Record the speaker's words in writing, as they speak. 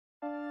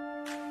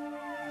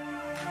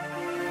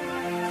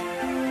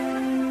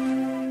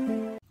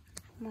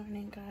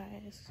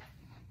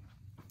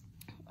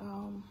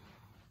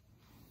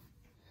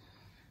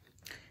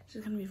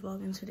Just gonna be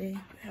vlogging today.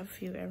 I have a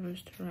few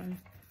errands to run.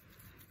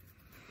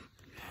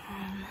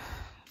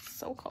 It's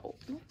so cold.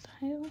 What the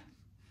hell?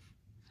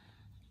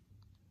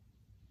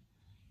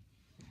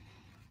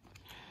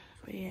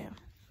 But yeah,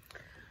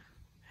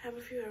 I have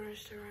a few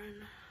errands to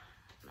run.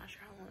 I'm not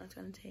sure how long it's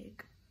gonna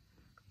take.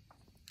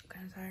 I'm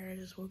kind of tired. I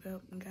just woke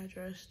up and got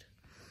dressed.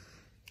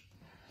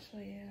 So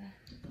yeah.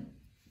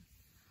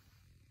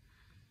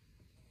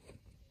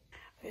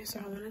 Okay, so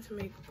I wanted to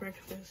make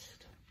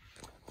breakfast,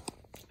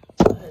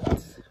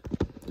 but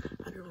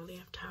I don't really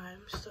have time,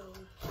 so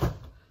I'm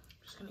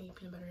just gonna eat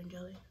peanut butter and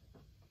jelly.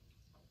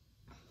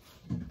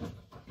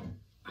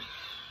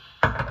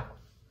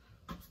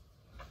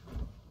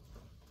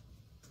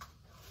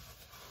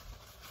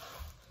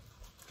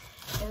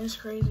 And it's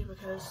crazy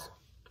because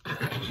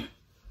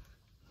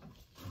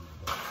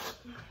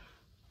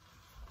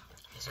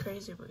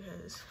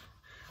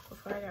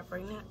before I got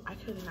pregnant, I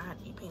could not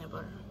eat peanut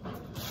butter.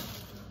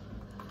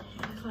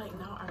 And it's like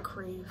now I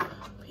crave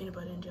peanut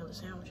butter and jelly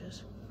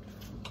sandwiches.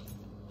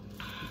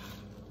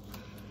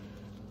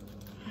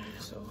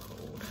 It's so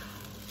cold.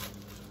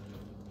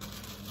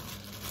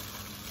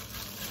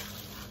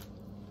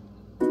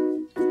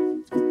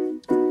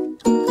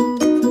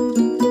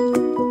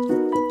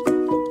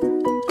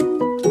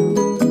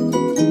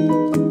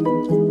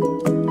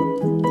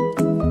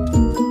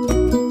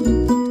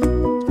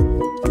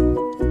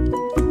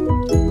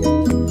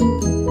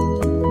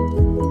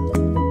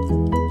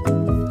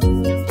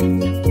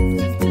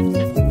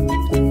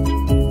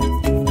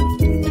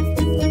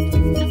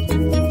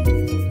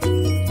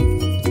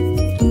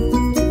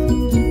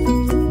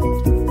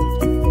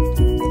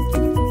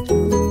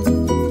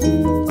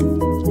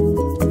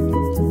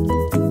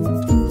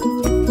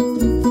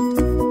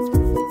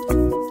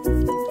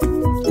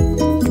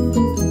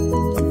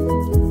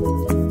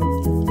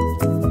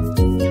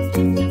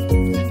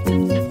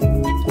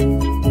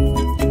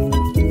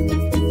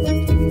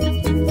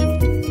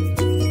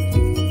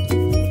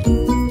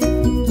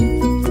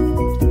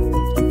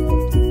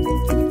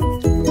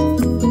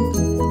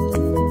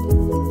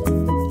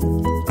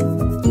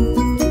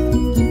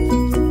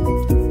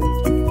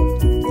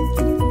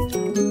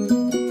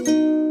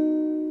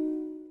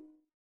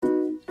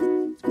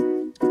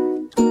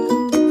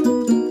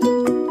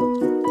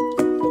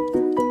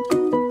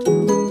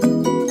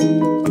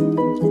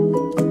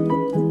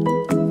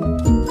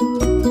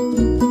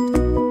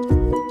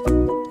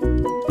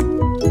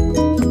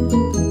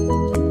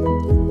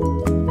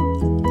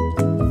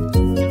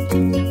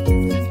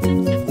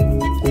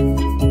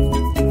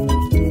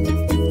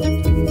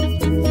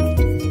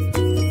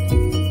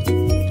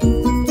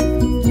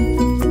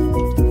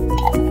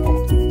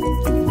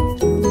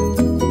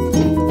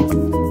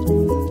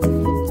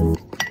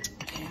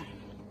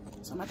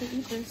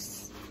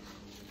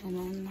 And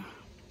then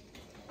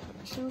put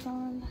my shoes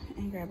on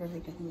and grab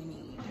everything we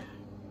need.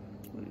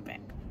 We'll be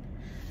back.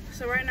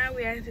 So right now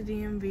we at the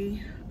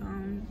DMV.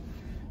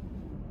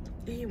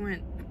 He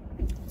went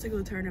to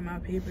go turn in my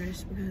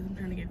papers because I'm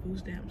trying to get food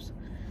stamps.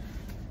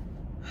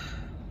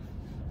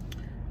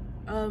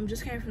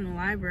 Just came from the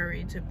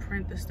library to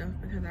print the stuff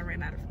because I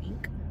ran out of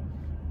ink.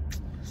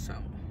 So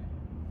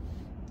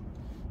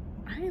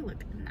I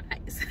look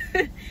nice.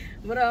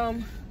 But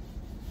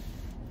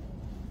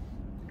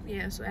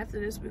yeah, so after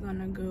this we're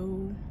gonna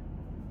go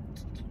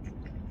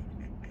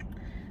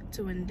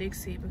to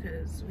Winn-Dixie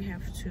because we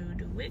have to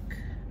do WIC.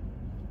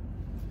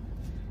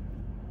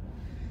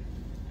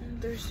 I'm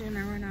thirsty and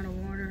I ran out of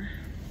water.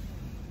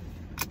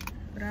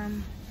 But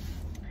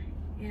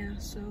yeah,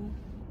 so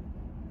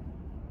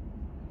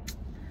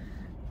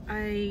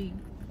I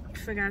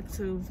forgot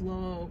to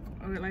vlog,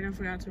 or like I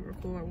forgot to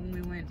record when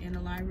we went in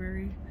the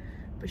library.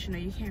 But you know,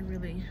 you can't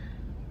really,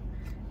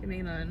 it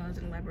ain't nothing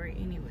in the library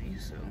anyway,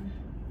 so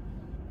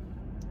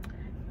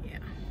yeah.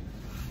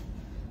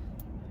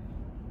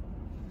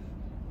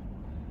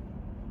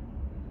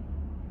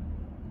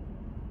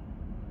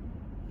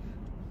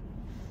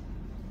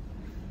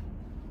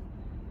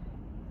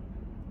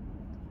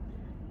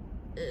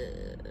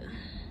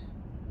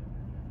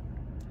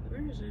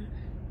 Where is it?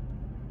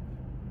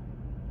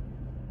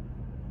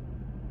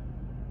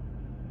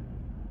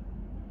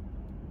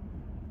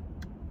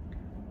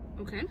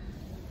 Okay.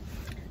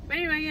 But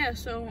anyway, yeah,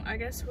 so I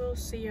guess we'll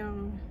see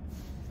y'all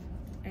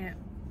at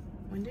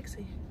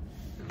Winn-Dixie.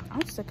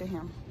 I'm sick of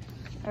him.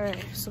 All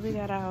right, so we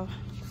got our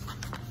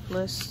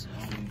list.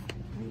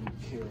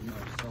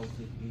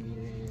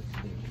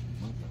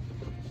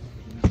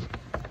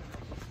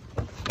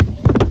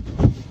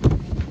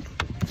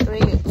 So we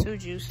get 2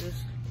 juices.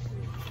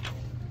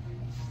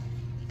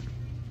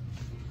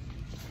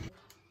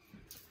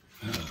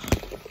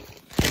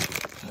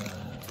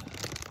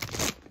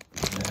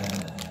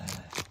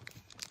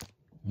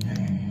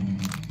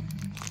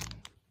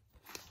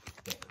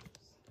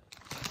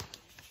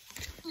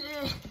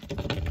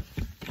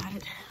 Got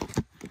it.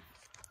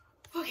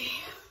 Okay.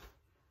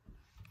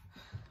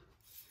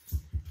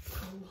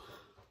 Cool.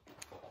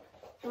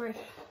 All right.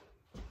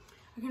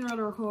 I can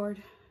rather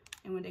record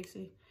in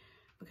Winn-Dixie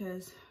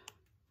because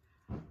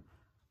I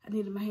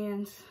needed my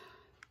hands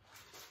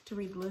to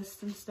read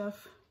lists and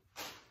stuff.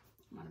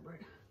 I'm out of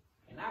bread.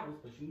 And I was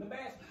pushing the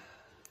basket.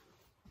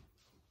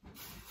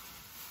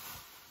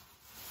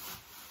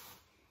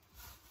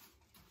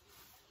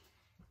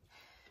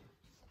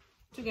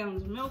 2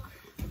 gallons of milk.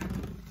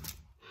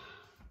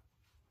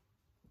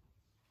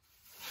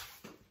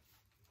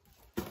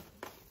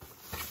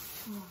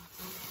 Oh,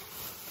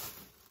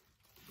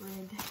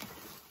 bread.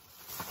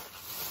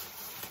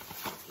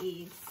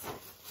 Eggs.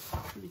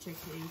 Let me check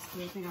the eggs.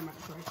 I think I'm about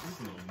to correct them.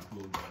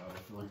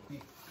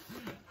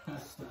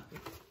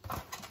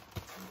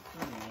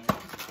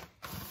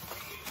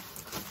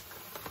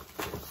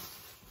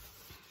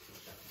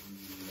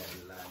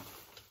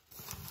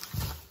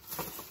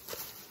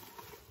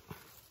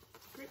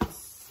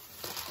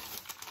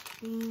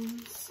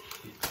 Beans.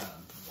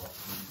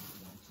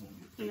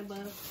 Peanut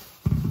butter.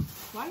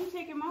 Why are you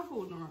taking my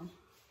food in the room?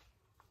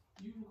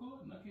 You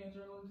recording? I can't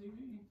turn on TV.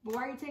 But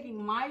why are you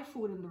taking my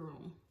food in the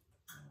room?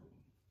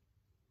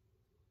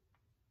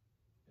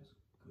 That's a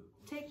good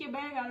question. Take your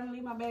bag out and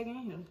leave my bag in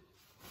here.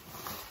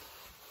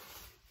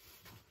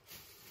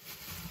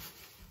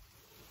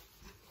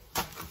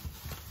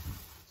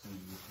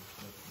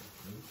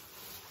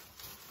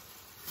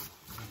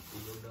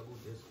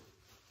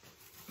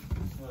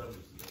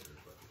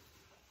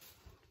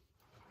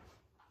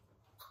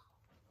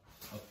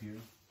 Up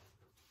here.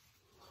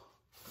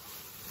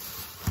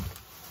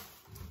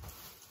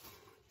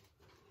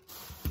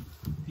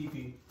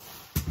 PP.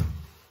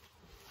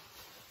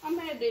 I'm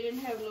mad they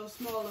didn't have no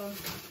smaller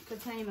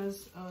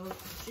containers of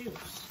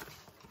juice.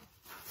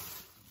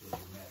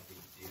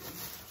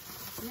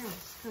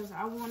 Yes, because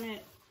I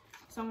wanted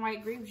some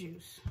white grape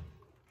juice.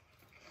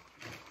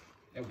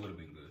 That would have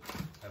been good.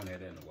 I haven't had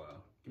that in a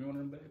while. Give me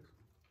one of them bags.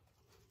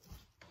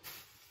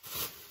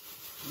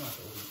 I'm not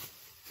so old.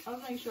 I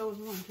was making sure it was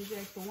one because you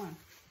asked for one.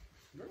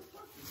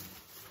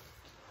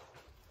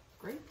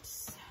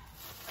 Grapes.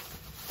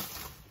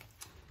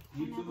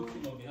 You two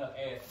gonna be her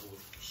ass for it.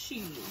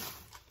 Cheese.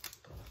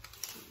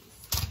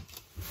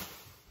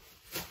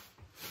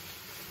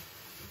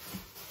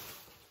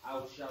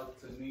 I'll shout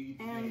to me.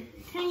 And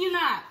can you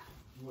not?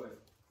 What?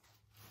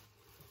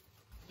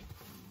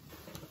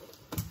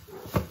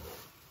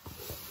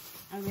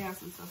 I got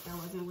some stuff that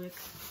wasn't with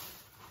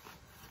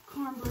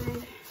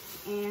cornbread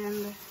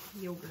and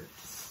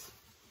yogurts.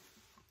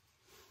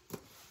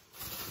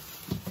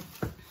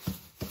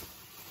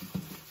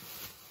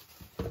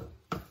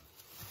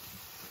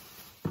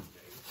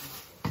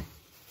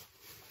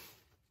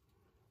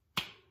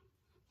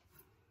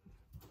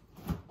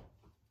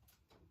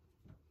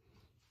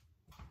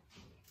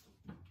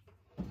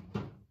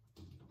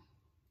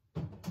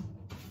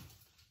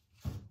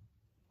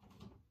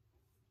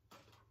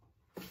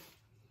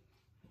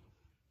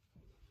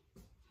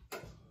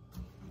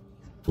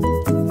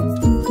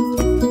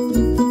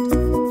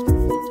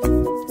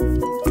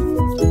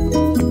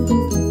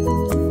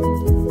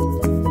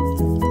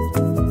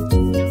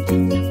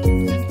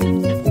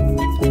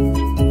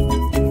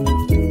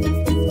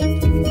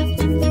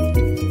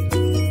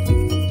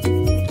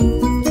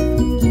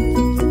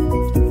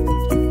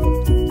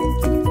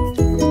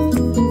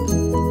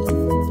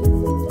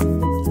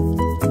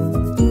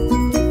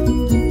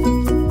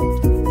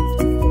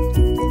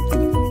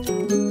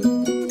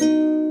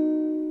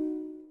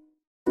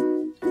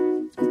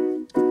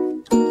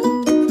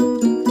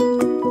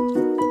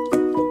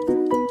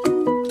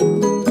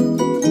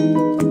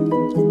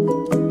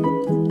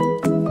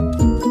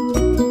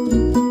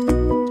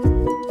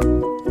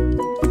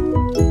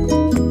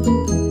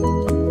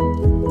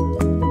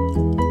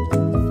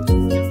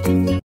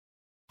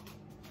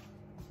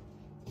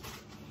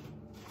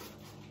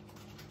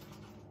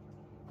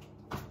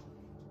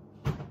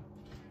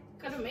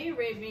 Could have made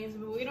red beans,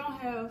 but we don't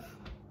have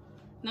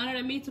none of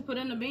the meat to put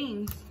in the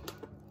beans.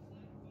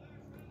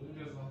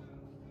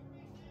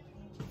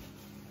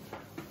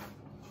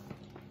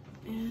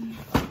 And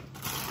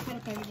I got a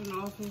package in the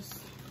office.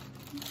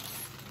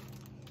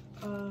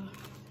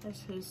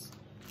 That's his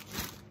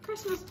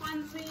Christmas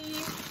onesie.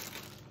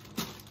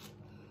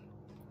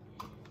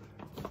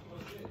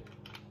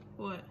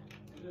 What?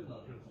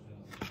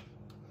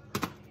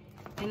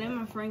 And then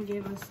my friend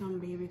gave us some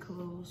baby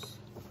clothes.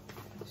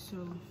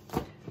 So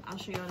I'll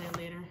show y'all that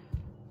later.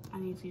 I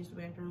need to use the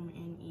bathroom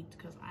and eat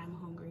because I'm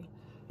hungry.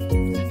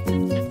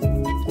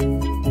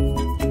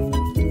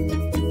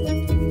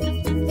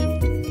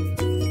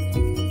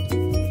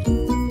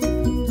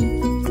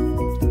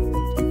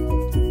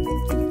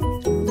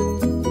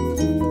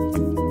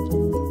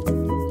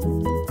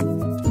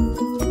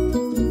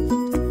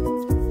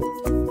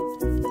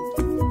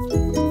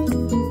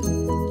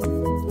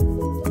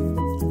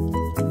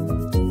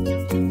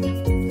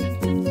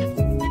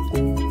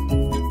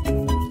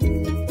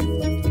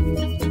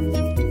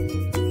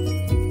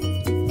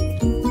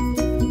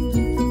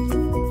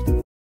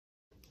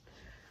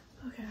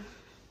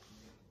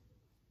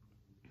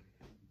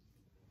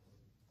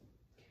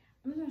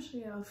 I'm gonna show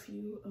you a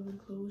few of the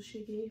clothes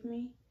she gave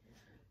me.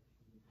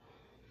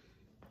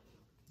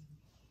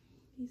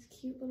 These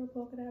cute little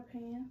polka dot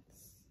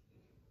pants.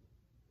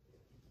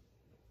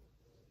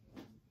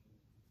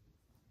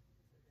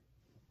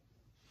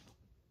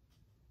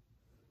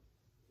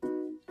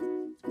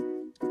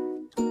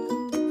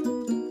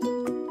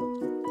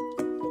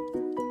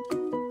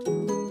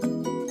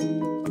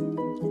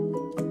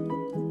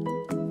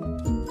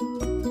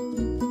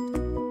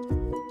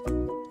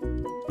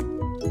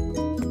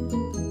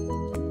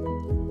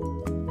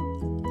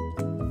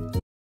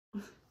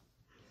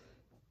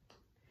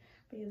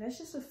 that's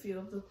just a few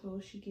of the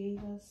clothes she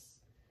gave us.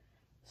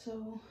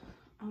 So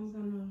I'm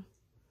gonna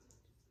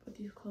put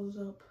these clothes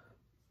up.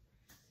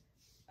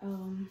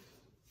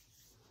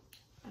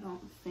 I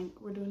don't think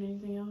we're doing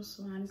anything else,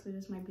 so honestly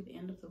this might be the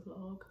end of the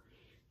vlog.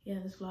 Yeah,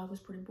 this vlog was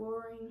pretty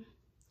boring,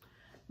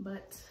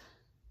 but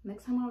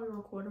next time I'll be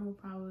recording will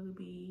probably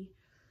be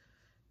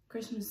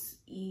Christmas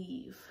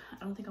Eve.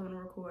 I don't think I'm gonna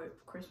record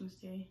for Christmas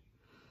Day.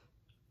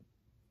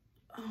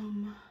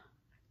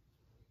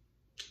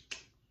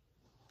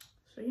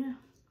 So yeah.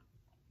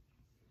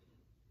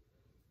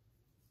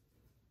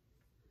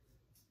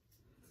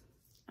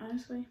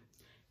 Honestly,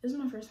 this is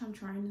my first time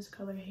trying this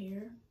color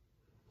hair,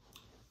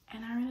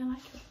 and I really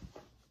like it.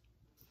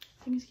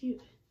 I think it's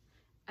cute.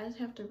 I just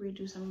have to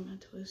redo some of my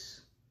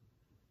twists.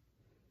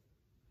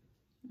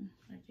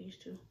 Like these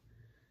two.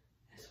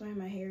 I swear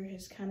my hair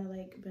has kind of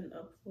like been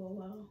up for a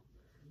while.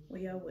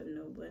 Well, y'all wouldn't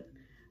know, but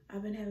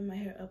I've been having my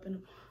hair up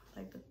and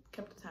like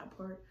kept the top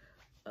part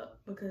up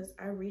because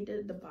I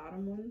redid the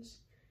bottom ones,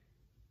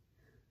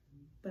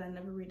 but I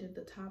never redid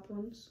the top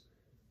ones.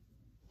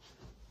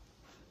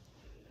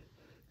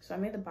 So I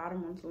made the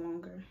bottom ones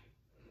longer.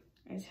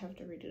 I just have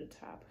to redo the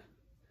top.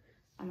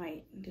 I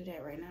might do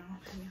that right now,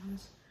 to be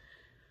honest.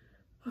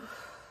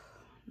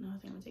 No, I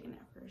think I'm taking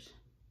that first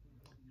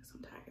because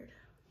I'm tired.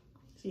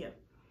 So yeah.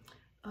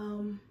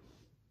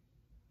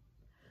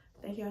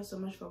 Thank y'all so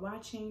much for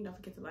watching. Don't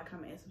forget to like,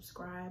 comment, and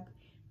subscribe.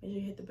 Make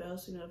sure you hit the bell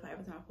so you're notified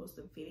every time I post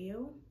a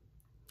video.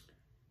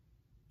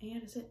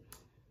 And that's it.